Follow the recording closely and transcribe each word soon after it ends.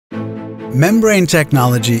Membrane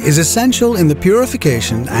technology is essential in the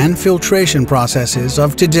purification and filtration processes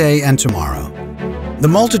of today and tomorrow. The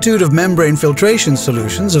multitude of membrane filtration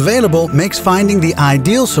solutions available makes finding the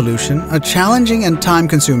ideal solution a challenging and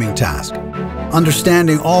time-consuming task.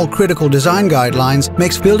 Understanding all critical design guidelines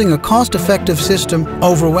makes building a cost-effective system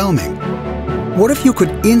overwhelming. What if you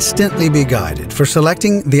could instantly be guided for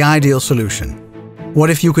selecting the ideal solution? What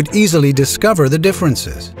if you could easily discover the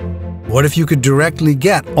differences? What if you could directly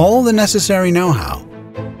get all the necessary know-how?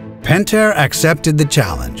 Pentair accepted the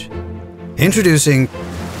challenge. Introducing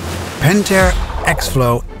Pentair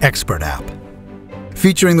X-Flow Xpert app.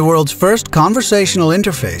 Featuring the world's first conversational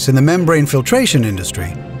interface in the membrane filtration industry,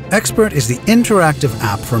 Xpert is the interactive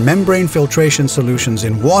app for membrane filtration solutions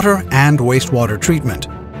in water and wastewater treatment.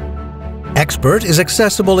 Xpert is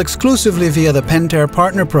accessible exclusively via the Pentair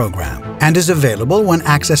Partner Program and is available when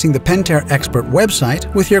accessing the Pentair Xpert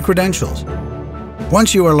website with your credentials.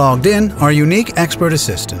 Once you are logged in, our unique Xpert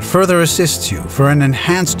Assistant further assists you for an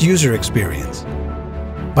enhanced user experience.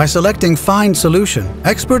 By selecting Find Solution,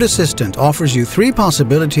 Xpert Assistant offers you 3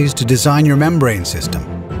 possibilities to design your membrane system.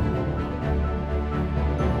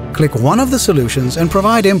 Click one of the solutions and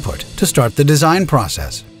provide input to start the design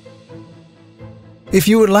process. If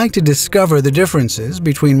you would like to discover the differences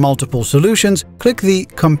between multiple solutions, click the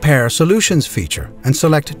Compare Solutions feature and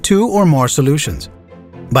select 2 or more solutions.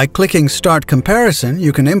 By clicking Start Comparison,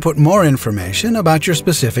 you can input more information about your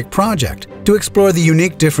specific project to explore the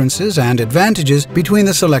unique differences and advantages between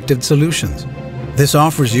the selected solutions. This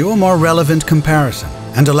offers you a more relevant comparison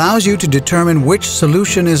and allows you to determine which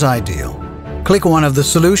solution is ideal. Click one of the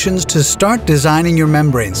solutions to start designing your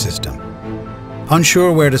membrane system.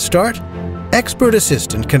 Unsure where to start? Xpert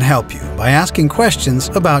Assistant can help you by asking questions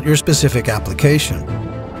about your specific application.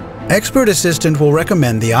 Xpert Assistant will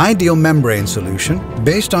recommend the ideal membrane solution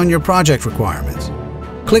based on your project requirements.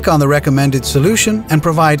 Click on the recommended solution and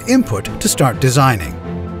provide input to start designing.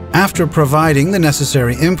 After providing the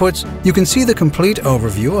necessary inputs, you can see the complete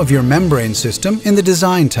overview of your membrane system in the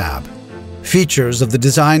Design tab. Features of the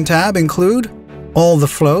Design tab include all the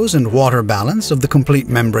flows and water balance of the complete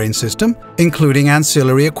membrane system, including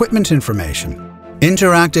ancillary equipment information,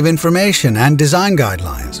 interactive information and design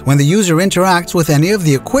guidelines when the user interacts with any of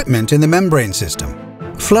the equipment in the membrane system,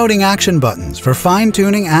 floating action buttons for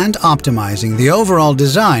fine-tuning and optimizing the overall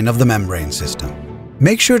design of the membrane system.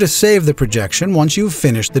 Make sure to save the projection once you've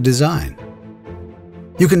finished the design.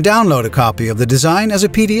 You can download a copy of the design as a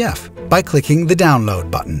PDF by clicking the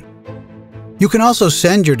Download button. You can also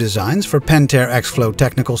send your designs for Pentair X-Flow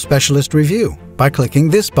Technical Specialist Review by clicking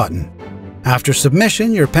this button. After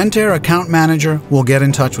submission, your Pentair Account Manager will get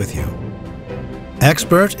in touch with you.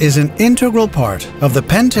 Xpert is an integral part of the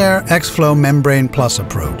Pentair X-Flow Membrane Plus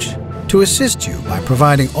approach to assist you by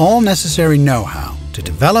providing all necessary know-how to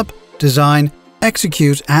develop, design,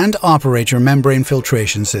 execute, and operate your membrane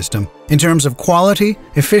filtration system in terms of quality,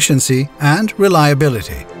 efficiency, and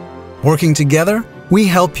reliability. Working together, we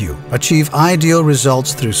help you achieve ideal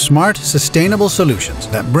results through smart, sustainable solutions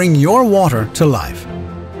that bring your water to life.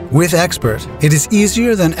 With Xpert, it is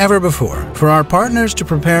easier than ever before for our partners to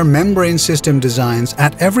prepare membrane system designs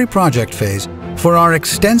at every project phase for our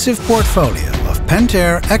extensive portfolio of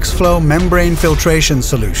Pentair X-Flow membrane filtration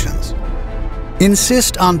solutions.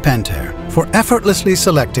 Insist on Pentair for effortlessly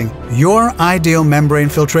selecting your ideal membrane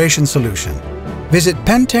filtration solution. Visit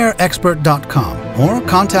PentairXpert.com or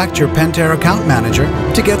contact your Pentair Account Manager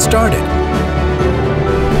to get started.